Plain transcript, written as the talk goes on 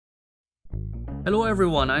Hello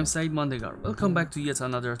everyone, I'm Said Mandegar. Welcome back to yet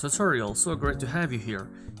another tutorial. So great to have you here.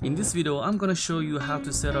 In this video, I'm gonna show you how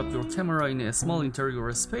to set up your camera in a small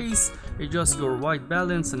interior space, adjust your white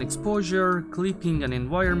balance and exposure, clipping and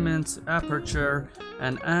environment, aperture,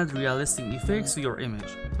 and add realistic effects to your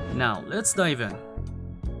image. Now, let's dive in.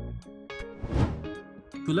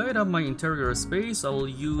 To light up my interior space, I will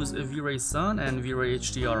use a Vray Sun and Vray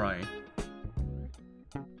HDRI.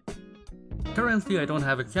 Currently I don't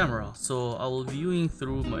have a camera, so I will be viewing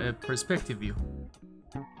through my perspective view.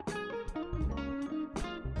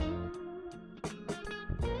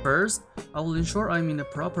 First, I will ensure I'm in a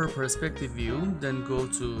proper perspective view, then go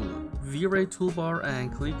to Vray toolbar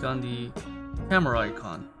and click on the camera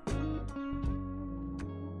icon.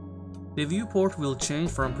 The viewport will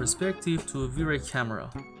change from perspective to Vray camera.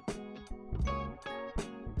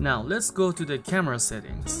 Now let's go to the camera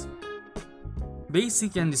settings.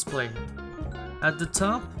 Basic and display. At the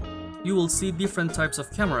top, you will see different types of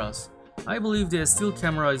cameras. I believe the still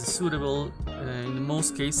camera is suitable in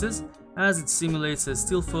most cases, as it simulates a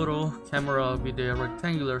still photo camera with a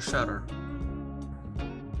rectangular shutter.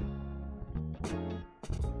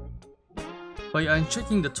 By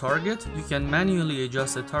unchecking the target, you can manually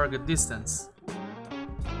adjust the target distance.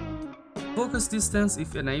 Focus distance,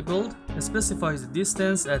 if enabled, specifies the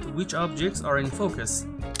distance at which objects are in focus.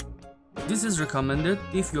 This is recommended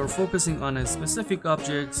if you're focusing on a specific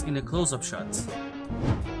object in a close-up shot.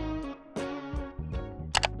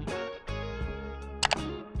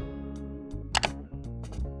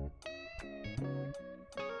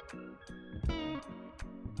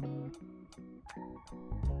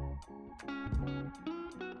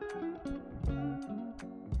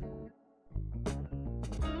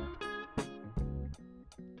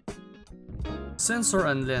 Sensor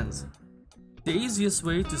and lens. The easiest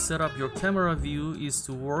way to set up your camera view is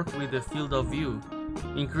to work with the field of view.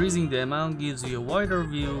 Increasing the amount gives you a wider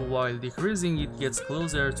view, while decreasing it gets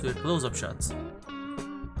closer to a close-up shot.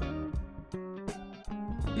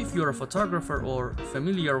 If you're a photographer or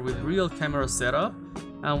familiar with real camera setup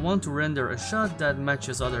and want to render a shot that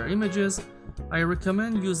matches other images, I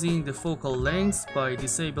recommend using the focal length by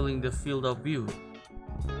disabling the field of view.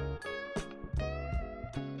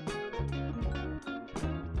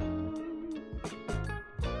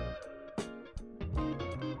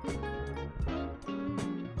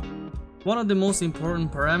 One of the most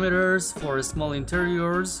important parameters for small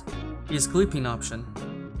interiors is clipping option.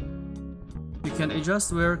 You can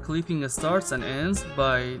adjust where clipping starts and ends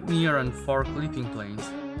by near and far clipping planes.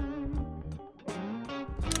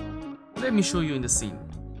 Let me show you in the scene.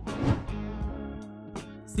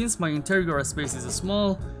 Since my interior space is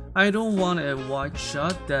small, I don't want a wide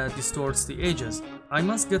shot that distorts the edges. I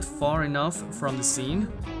must get far enough from the scene,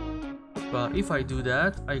 but if I do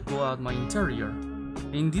that, I go out my interior.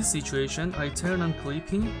 In this situation, I turn on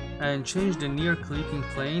clipping and change the near clipping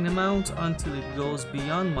plane amount until it goes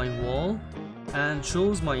beyond my wall and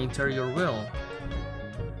shows my interior well.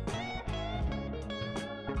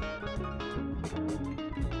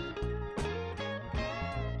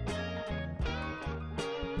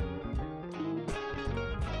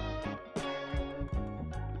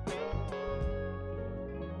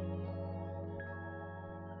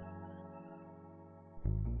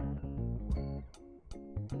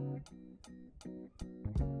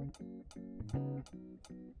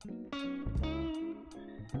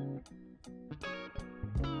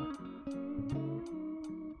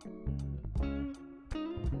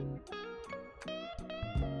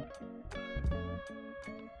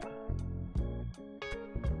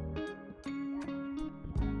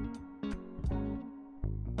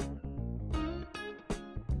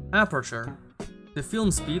 Aperture. The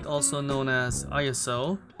film speed, also known as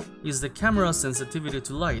ISO, is the camera's sensitivity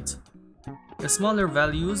to light. The smaller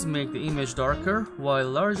values make the image darker, while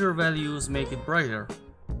larger values make it brighter.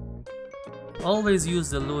 Always use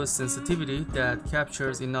the lowest sensitivity that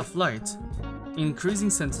captures enough light. Increasing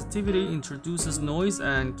sensitivity introduces noise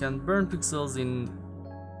and can burn pixels in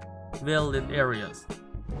well-lit areas.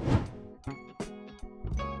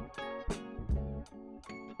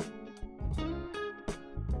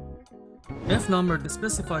 F number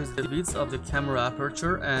specifies the width of the camera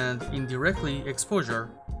aperture and indirectly exposure.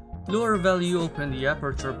 Lower value open the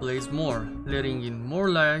aperture blades more, letting in more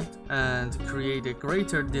light and create a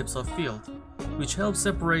greater depth of field, which helps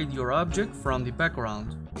separate your object from the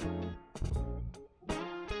background.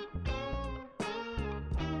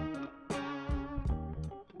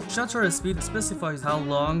 Shutter speed specifies how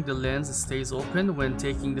long the lens stays open when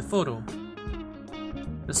taking the photo.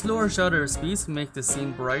 The slower shutter speeds make the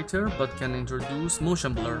scene brighter but can introduce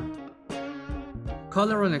motion blur.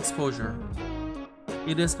 Color and exposure.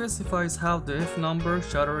 It specifies how the f-number,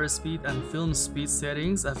 shutter speed, and film speed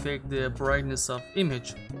settings affect the brightness of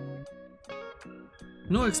image.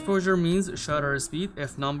 No exposure means shutter speed,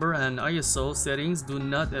 f-number, and ISO settings do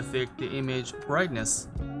not affect the image brightness.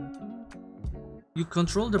 You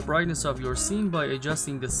control the brightness of your scene by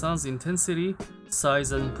adjusting the sun's intensity,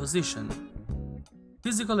 size, and position.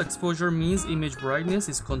 Physical exposure means image brightness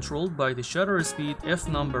is controlled by the shutter speed,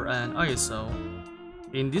 f-number, and ISO.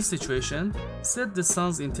 In this situation, set the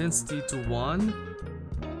sun's intensity to 1.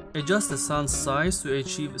 Adjust the sun's size to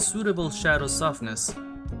achieve suitable shadow softness.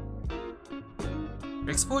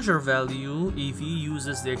 Exposure value (EV)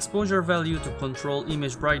 uses the exposure value to control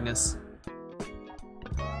image brightness.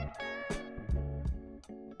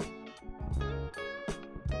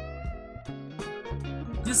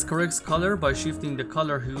 This corrects color by shifting the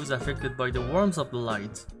color hues affected by the warmth of the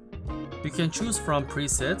light. You can choose from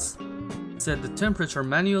presets, set the temperature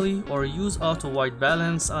manually, or use auto white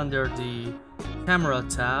balance under the camera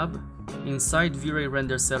tab inside Vray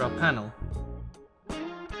render setup panel.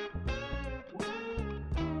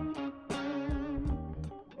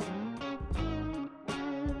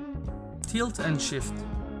 Tilt and shift.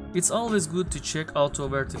 It's always good to check auto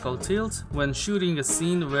vertical tilt when shooting a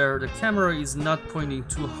scene where the camera is not pointing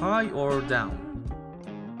too high or down.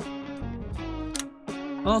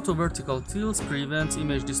 Auto vertical tilts prevent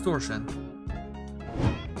image distortion.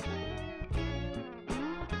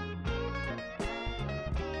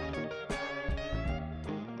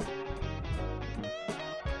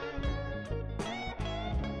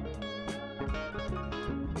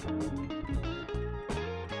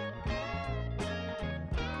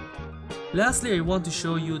 Lastly, I want to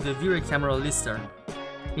show you the Vray camera lister.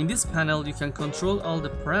 In this panel, you can control all the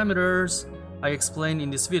parameters I explained in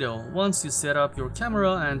this video. Once you set up your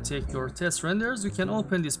camera and take your test renders, you can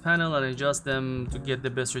open this panel and adjust them to get the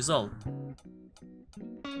best result.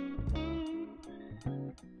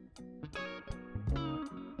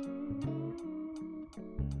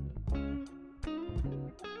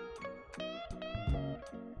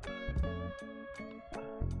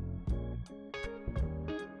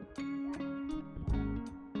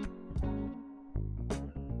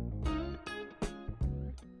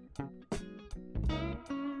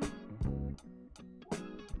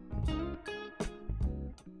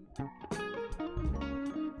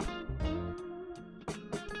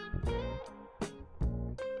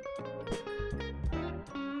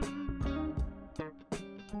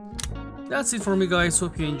 That's it for me guys,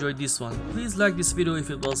 hope you enjoyed this one. Please like this video if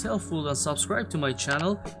it was helpful and subscribe to my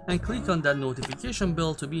channel and click on that notification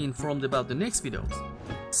bell to be informed about the next videos.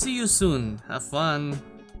 See you soon, have fun!